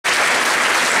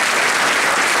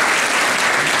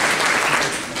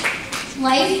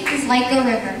Life is like a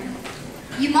river.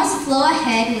 You must flow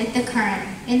ahead with the current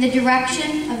in the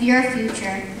direction of your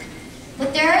future.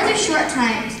 But there are the short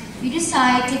times you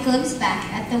decide to glimpse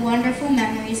back at the wonderful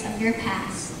memories of your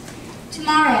past.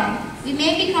 Tomorrow, we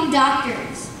may become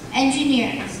doctors,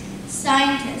 engineers,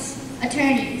 scientists,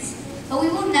 attorneys, but we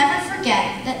will never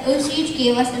forget that Osage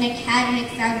gave us an academic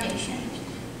foundation.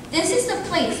 This is the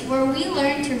place where we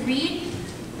learn to read,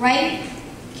 write,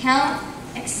 count,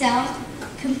 excel,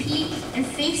 compete, and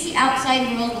face the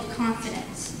outside world with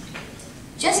confidence.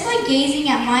 Just by gazing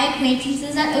at my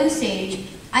acquaintances at Osage,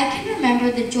 I can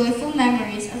remember the joyful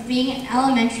memories of being an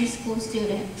elementary school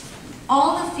student.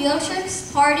 All the field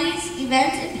trips, parties,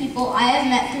 events, and people I have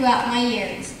met throughout my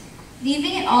years.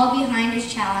 Leaving it all behind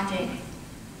is challenging.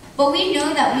 But we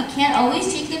know that we can't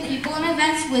always take the people and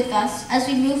events with us as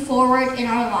we move forward in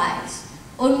our lives.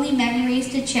 Only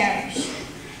memories to cherish.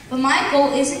 But my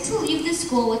goal isn't to leave the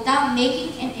school without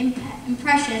making an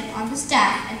impression on the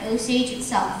staff and Osage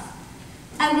itself.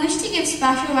 I wish to give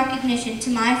special recognition to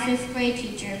my 5th grade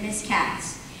teacher, Ms.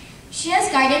 Katz. She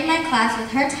has guided my class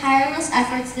with her tireless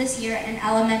efforts this year in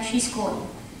elementary school,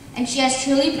 and she has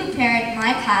truly prepared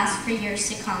my class for years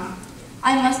to come.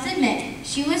 I must admit,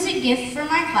 she was a gift for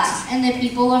my class and the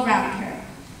people around her.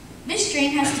 Ms.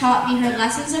 Strain has taught me her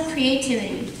lessons of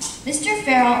creativity. Mr.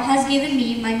 Farrell has given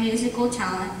me my musical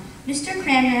talent. Mr.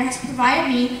 Cranmer has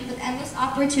provided me with endless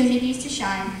opportunities to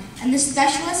shine, and the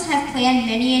specialists have planned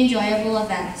many enjoyable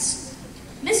events.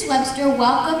 Ms. Webster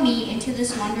welcomed me into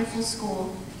this wonderful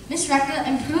school. Ms. Recca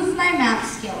improved my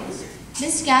math skills.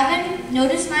 Ms. Gavin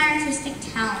noticed my artistic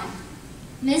talent.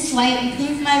 Ms. White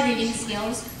improved my reading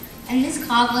skills, and Ms.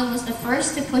 Coughlin was the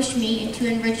first to push me into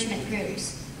enrichment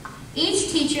groups.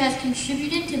 Each teacher has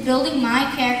contributed to building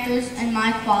my characters and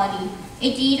my quality,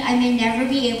 a deed I may never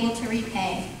be able to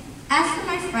repay. As for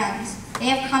my friends, they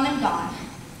have come and gone,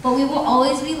 but we will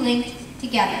always be linked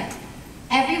together.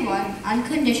 Everyone,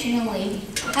 unconditionally,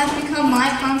 has become my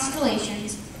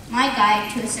constellations, my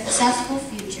guide to a successful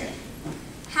future.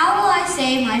 How will I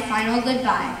say my final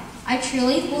goodbye? I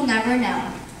truly will never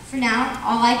know. For now,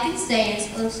 all I can say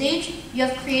is, Osage, you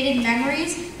have created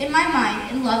memories in my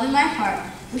mind and love in my heart,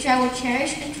 which I will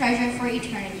cherish and treasure for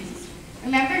eternity.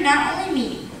 Remember not only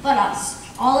me, but us,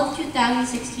 all of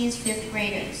 2016's 5th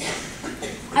graders.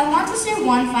 I want to say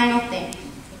one final thing.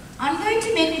 I'm going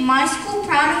to make my school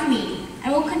proud of me,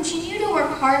 and will continue to work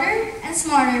harder and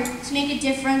smarter to make a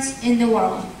difference in the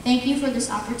world. Thank you for this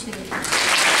opportunity.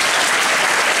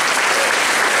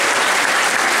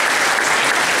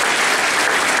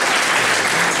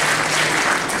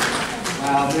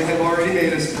 Wow, they have already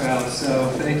made us proud, so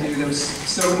thank you. That was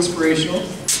so inspirational.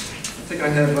 I think I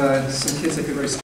have some kids that could write